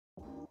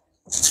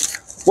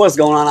What's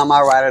going on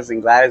my riders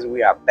and gliders?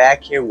 We are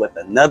back here with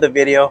another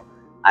video.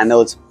 I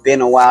know it's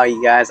been a while,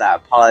 you guys. I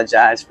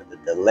apologize for the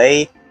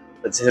delay,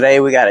 but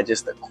today we got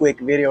just a quick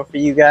video for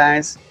you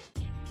guys.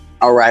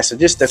 All right, so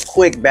just a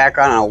quick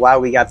background on why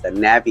we got the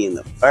Navi in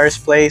the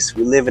first place.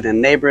 We live in a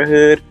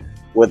neighborhood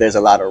where there's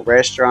a lot of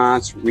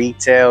restaurants,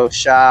 retail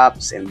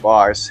shops, and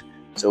bars.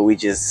 So we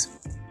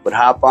just would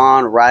hop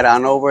on, ride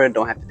on over.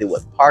 Don't have to deal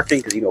with parking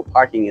because you know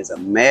parking is a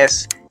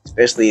mess,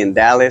 especially in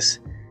Dallas.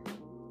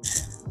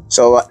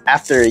 So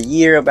after a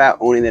year about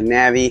owning the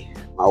Navi,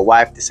 my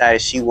wife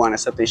decided she wanted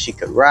something she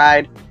could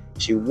ride.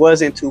 She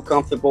wasn't too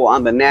comfortable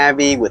on the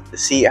Navi with the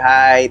seat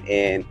height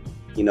and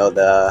you know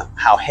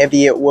how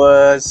heavy it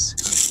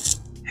was,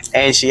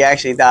 and she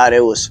actually thought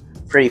it was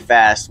pretty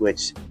fast,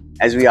 which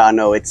as we all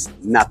know it's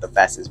not the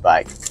fastest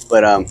bike.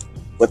 But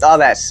with all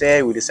that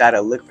said, we decided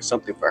to look for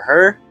something for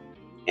her,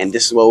 and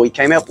this is what we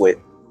came up with.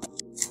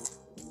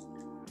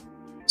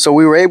 So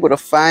we were able to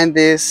find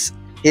this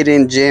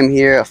hidden gem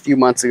here a few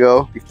months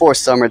ago, before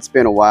summer. It's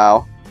been a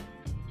while,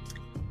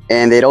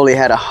 and it only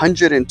had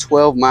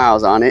 112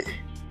 miles on it.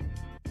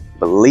 I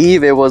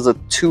believe it was a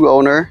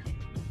 2-owner.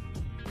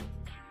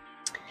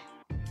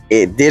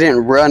 It didn't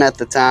run at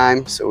the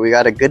time, so we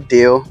got a good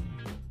deal.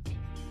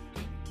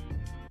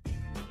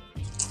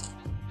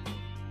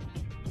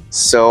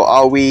 So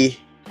all we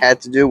had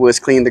to do was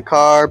clean the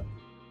carb,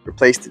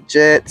 replace the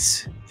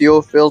jets,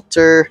 fuel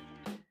filter,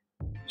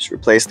 just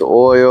replace the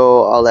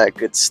oil, all that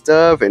good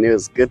stuff, and it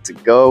was good to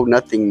go.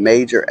 Nothing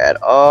major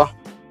at all.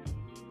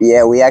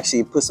 Yeah, we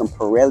actually put some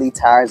Pirelli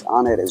tires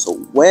on it as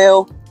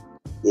well.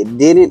 It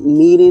didn't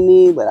need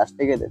any, but I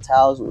figured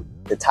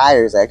the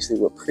tires actually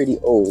were pretty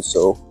old,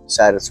 so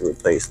decided to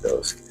replace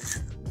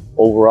those.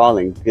 Overall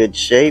in good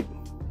shape.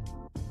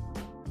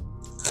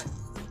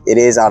 It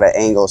is out of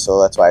angle, so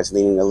that's why it's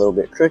leaning a little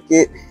bit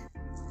crooked.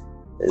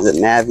 There's a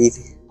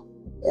Navi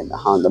and the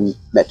Honda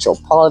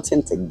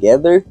Metropolitan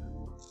together.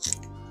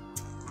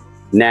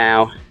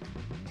 Now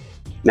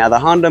the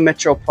Honda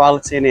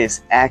Metropolitan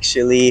is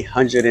actually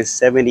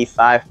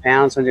 175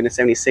 pounds,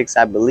 176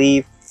 I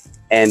believe,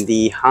 and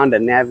the Honda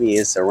Navi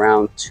is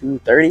around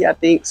 230, I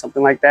think,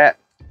 something like that.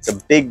 It's a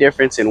big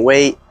difference in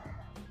weight.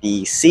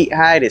 The seat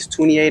height is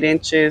 28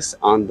 inches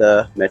on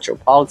the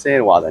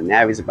Metropolitan, while the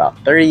Navi is about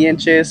 30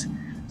 inches.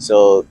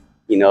 So,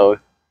 you know,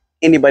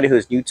 anybody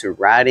who's new to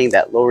riding,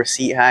 that lower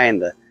seat height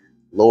and the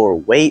lower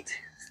weight,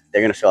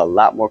 they're gonna feel a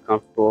lot more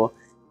comfortable.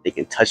 They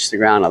can touch the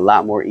ground a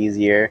lot more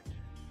easier.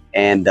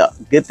 And the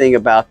good thing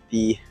about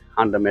the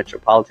Honda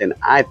Metropolitan,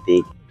 I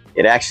think,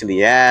 it actually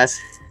has,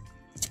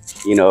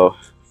 you know,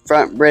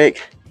 front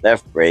brake,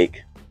 left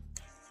brake.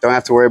 Don't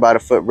have to worry about a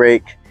foot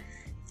brake.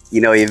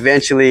 You know,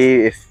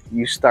 eventually, if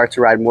you start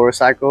to ride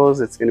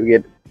motorcycles, it's gonna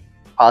get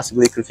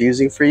possibly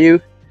confusing for you.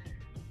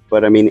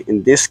 But I mean,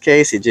 in this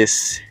case, it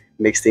just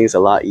makes things a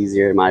lot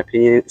easier, in my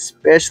opinion,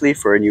 especially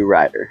for a new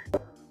rider.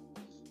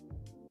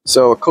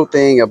 So a cool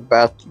thing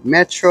about the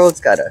Metro, it's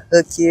got a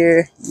hook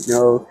here. You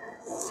know,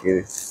 if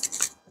your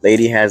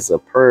lady has a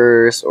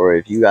purse, or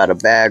if you got a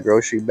bag,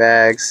 grocery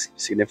bags,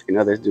 significant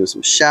others doing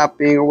some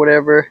shopping or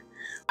whatever.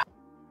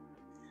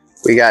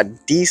 We got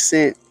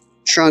decent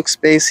trunk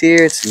space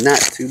here. It's not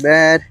too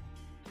bad.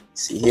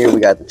 See here, we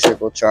got the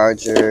triple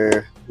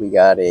charger. We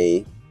got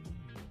a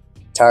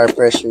tire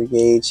pressure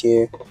gauge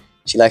here.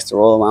 She likes to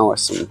roll around with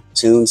some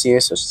tunes here,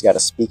 so she's got a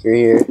speaker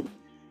here.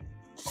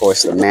 Of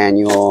course, the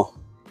manual.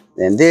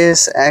 Then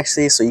this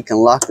actually, so you can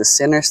lock the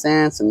center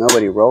stand so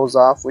nobody rolls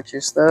off with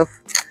your stuff.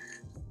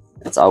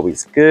 That's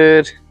always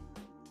good.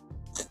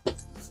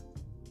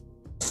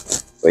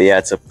 But yeah,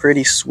 it's a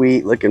pretty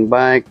sweet looking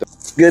bike.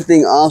 The good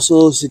thing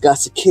also is it got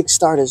the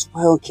kickstart as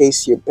well in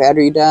case your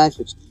battery dies,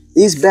 which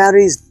these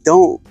batteries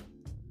don't,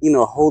 you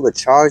know, hold a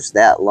charge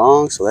that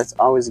long, so that's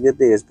always a good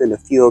thing. There's been a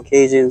few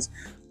occasions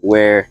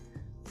where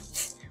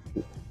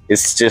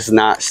it's just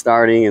not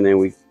starting, and then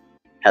we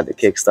had the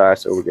kickstart,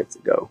 so we're good to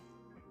go.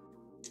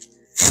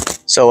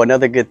 So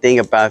another good thing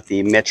about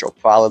the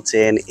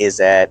Metropolitan is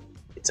that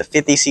it's a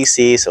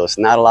 50cc, so it's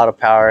not a lot of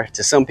power.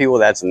 To some people,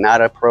 that's not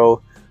a pro,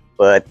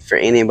 but for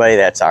anybody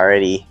that's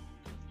already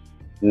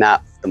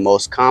not the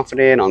most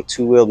confident on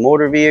two-wheeled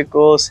motor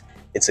vehicles,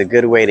 it's a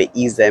good way to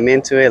ease them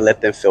into it,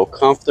 let them feel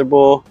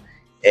comfortable,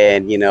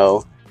 and, you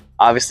know,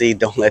 obviously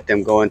don't let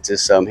them go into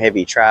some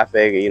heavy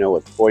traffic, you know,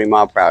 with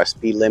 40-mile-per-hour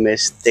speed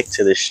limits. Stick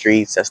to the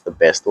streets. That's the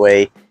best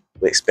way,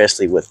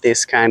 especially with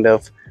this kind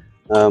of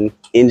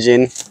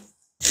engine.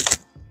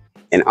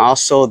 And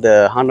also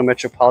the Honda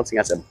Metropolitan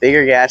has a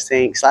bigger gas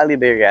tank, slightly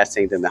bigger gas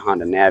tank than the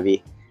Honda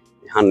Navi.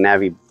 The Honda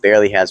Navi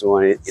barely has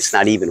one. It's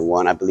not even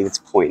one. I believe it's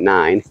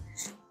 0.9.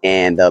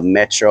 And the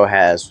Metro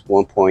has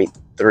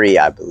 1.3,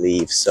 I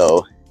believe.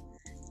 So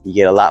you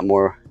get a lot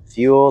more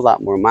fuel, a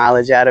lot more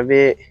mileage out of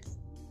it.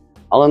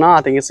 All in all,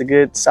 I think it's a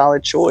good,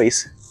 solid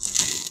choice.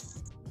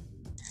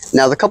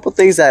 Now, the couple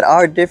things that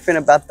are different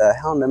about the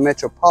Honda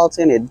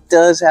Metropolitan, it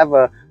does have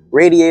a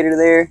radiator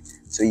there.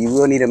 So you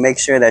will need to make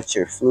sure that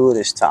your fluid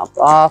is topped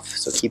off.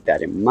 So keep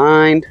that in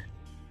mind.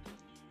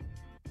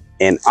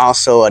 And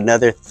also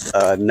another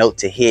note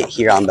to hit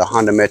here on the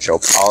Honda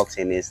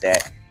Metropolitan is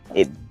that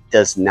It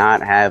does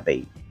not have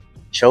a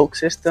choke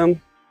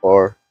system,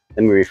 or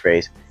let me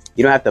rephrase.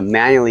 You don't have to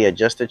manually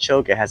adjust the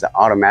choke. It has an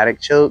automatic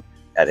choke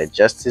that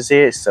adjusts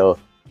it. So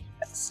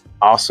that's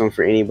awesome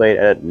for anybody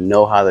that doesn't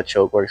know how the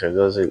choke works or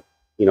doesn't,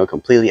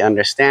 completely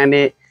understand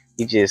it.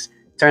 You just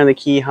turn the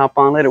key, hop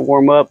on, let it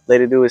warm up,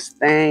 let it do its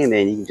thing, and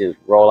then you can just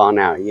roll on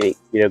out. You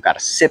don't got to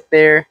sit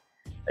there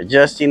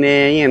adjusting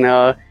it. You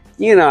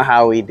know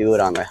how we do it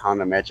on the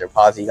Honda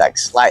Metropolitan. You like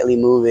slightly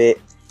move it,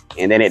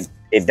 and then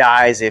it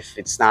dies if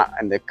it's not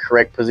in the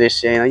correct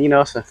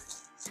position. So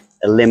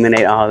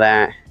eliminate all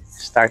that.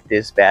 Start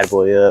this bad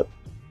boy up,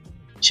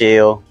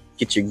 chill,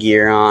 get your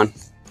gear on,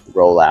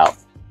 roll out.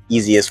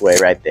 Easiest way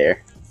right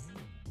there.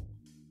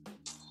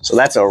 So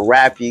that's a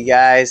wrap, you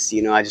guys.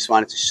 I just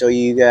wanted to show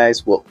you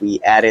guys what we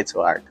added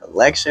to our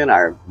collection,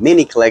 our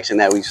mini collection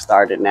that we've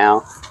started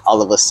now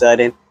all of a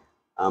sudden.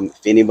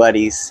 If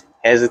anybody's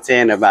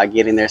hesitant about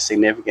getting their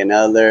significant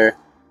other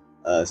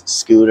a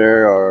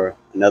scooter or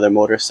another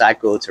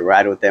motorcycle to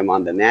ride with them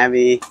on the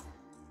Navi,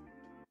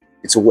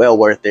 it's well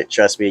worth it.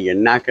 Trust me, you're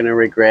not going to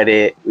regret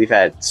it. We've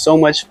had so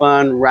much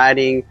fun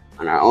riding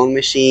on our own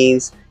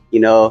machines,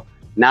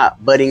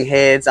 not butting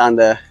heads on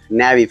the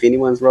Navi. If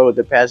anyone's rode with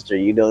the passenger,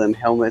 them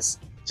helmets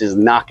just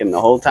knocking the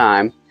whole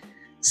time.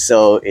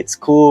 So it's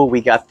cool.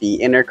 We got the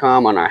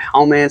intercom on our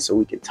helmets so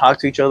we can talk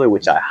to each other,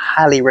 which I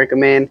highly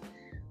recommend.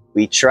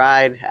 We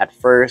tried at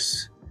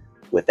first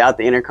without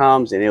the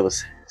intercoms, and it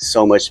was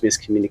so much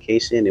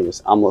miscommunication. It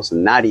was almost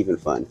not even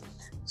fun.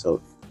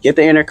 So get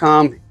the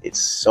intercom. It's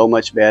so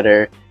much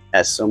better.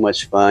 Has so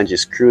much fun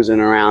just cruising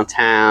around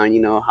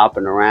town,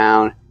 hopping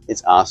around.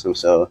 It's awesome.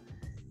 So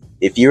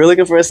if you're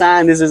looking for a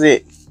sign, this is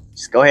it.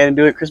 Just go ahead and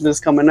do it. Christmas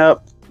is coming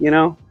up,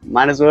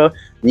 might as well.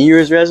 New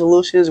Year's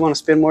resolutions, want to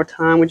spend more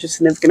time with your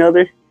significant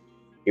other?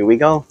 Here we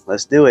go.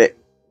 Let's do it.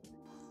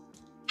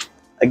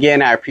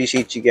 Again, I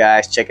appreciate you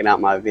guys checking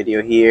out my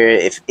video here.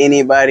 If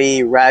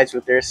anybody rides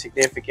with their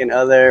significant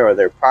other or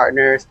their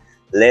partners,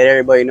 let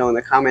everybody know in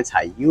the comments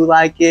how you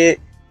like it.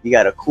 You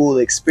got a cool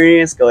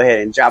experience, go ahead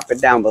and drop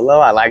it down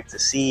below. I like to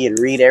see and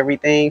read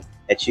everything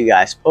that you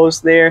guys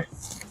post there.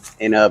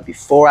 And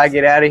before I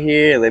get out of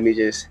here, let me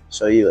just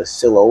show you a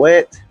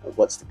silhouette of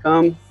what's to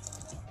come.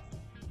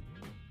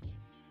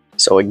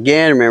 So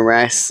again, remember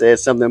I said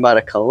something about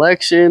a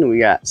collection. We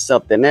got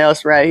something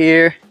else right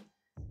here.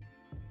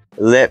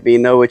 Let me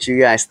know what you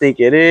guys think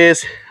it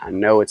is. I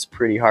know it's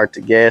pretty hard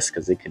to guess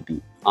because it could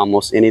be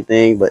almost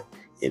anything, but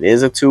it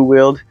is a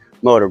two-wheeled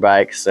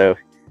motorbike. So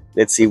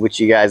let's see what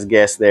you guys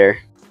guess there.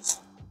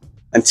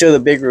 Until the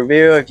big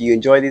reveal, if you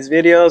enjoy these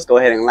videos, go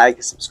ahead and like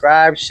and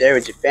subscribe, share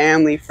with your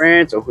family,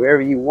 friends, or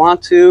whoever you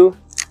want to.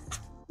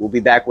 We'll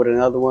be back with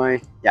another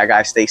one. Y'all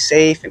guys stay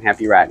safe and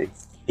happy riding.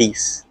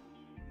 Peace.